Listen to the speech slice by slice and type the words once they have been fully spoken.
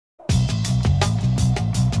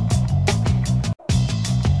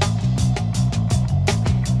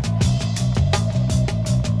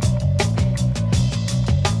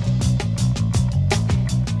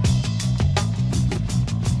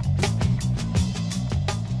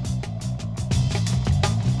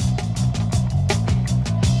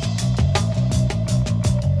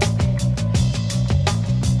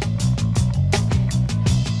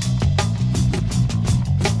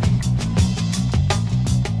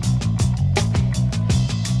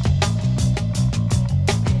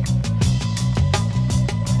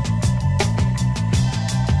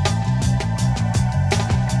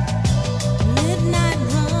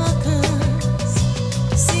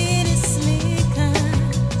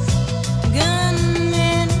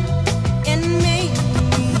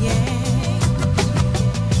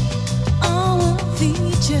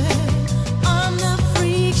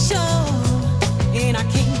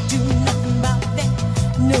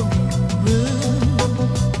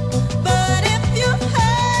But if you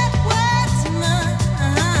heard what's mine,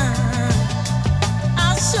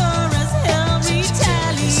 I'll sure as hell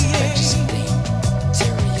retaliate.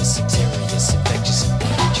 Serious, infectious, and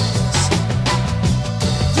dangerous.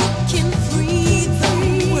 You can free the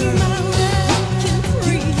world, you can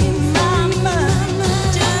free my mind,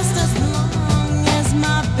 just as long as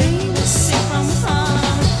my baby's safe from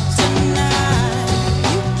harm tonight.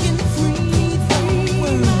 You can free the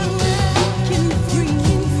world, you can free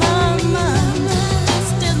my mind,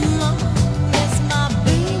 just as long as my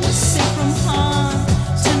baby's safe from harm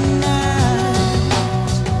tonight.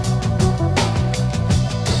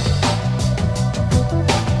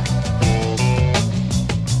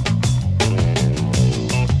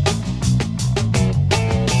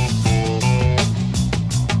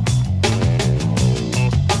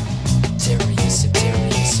 Serious,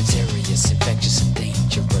 infectious, and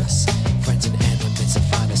dangerous. Friends and enemies, the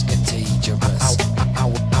finest contagious.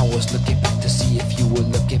 I was looking back to see if you were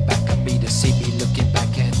looking back at me, to see me looking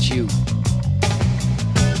back at you.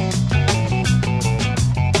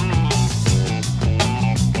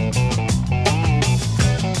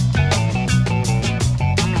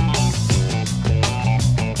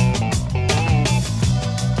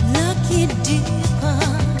 Lucky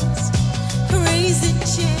dippers, crazy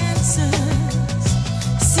chances,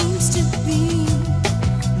 seems to be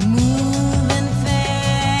moving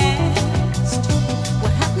fast.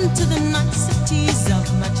 What happened to the niceties of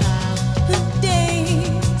my childhood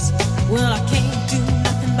days? Well, I can't do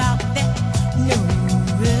nothing about that, no.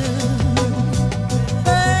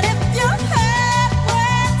 But if you heard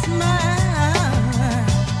what's mine,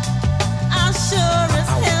 I'll sure as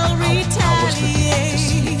hell retaliate.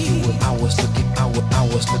 I was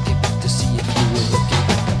looking back to see if you were looking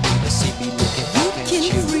back at me, to see me looking back at You you.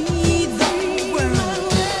 can free the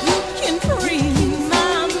world, you can free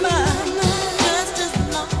my mind, just as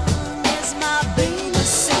long as my baby's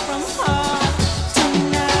safe from harm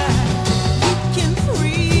tonight. You can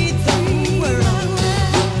free the world,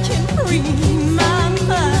 you can free my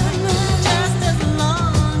mind, just as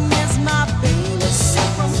long as my baby's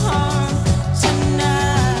safe from harm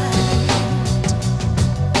tonight.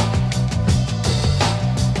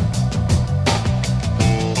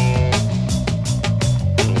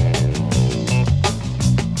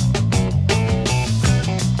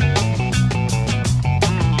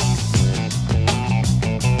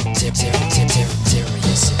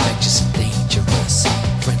 Serious, infectious, and dangerous.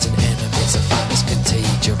 Friends and enemies, the finest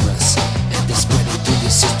contagious. And they're spreading through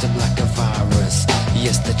your system like a virus.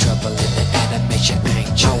 Yes, the trouble in the animation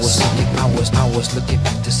anxious. I was looking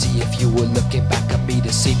back to see if you were looking back at me,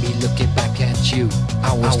 to see me looking back at you.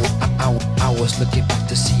 I was looking back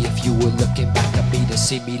to see if you were looking back at me, to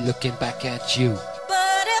see me looking back at you.